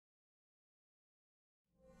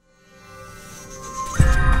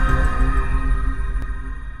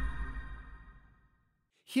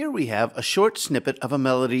Here we have a short snippet of a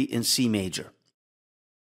melody in C major.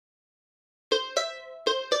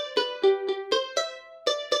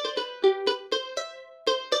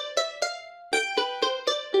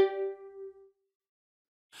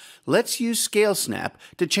 Let's use Scale Snap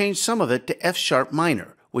to change some of it to F sharp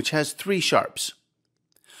minor, which has 3 sharps.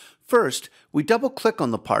 First, we double-click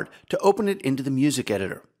on the part to open it into the music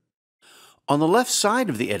editor. On the left side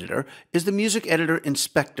of the editor is the Music Editor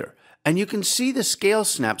Inspector, and you can see the Scale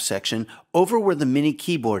Snap section over where the mini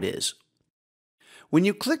keyboard is. When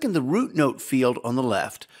you click in the root note field on the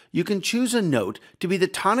left, you can choose a note to be the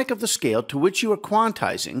tonic of the scale to which you are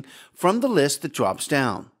quantizing from the list that drops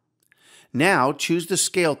down. Now choose the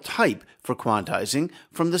scale type for quantizing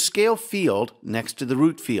from the scale field next to the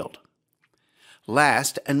root field.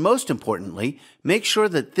 Last, and most importantly, make sure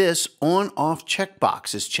that this on-off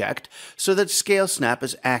checkbox is checked so that Scale Snap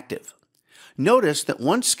is active. Notice that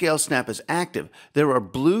once Scale Snap is active, there are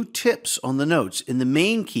blue tips on the notes in the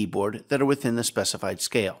main keyboard that are within the specified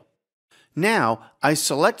scale. Now, I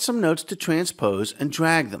select some notes to transpose and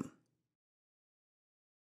drag them.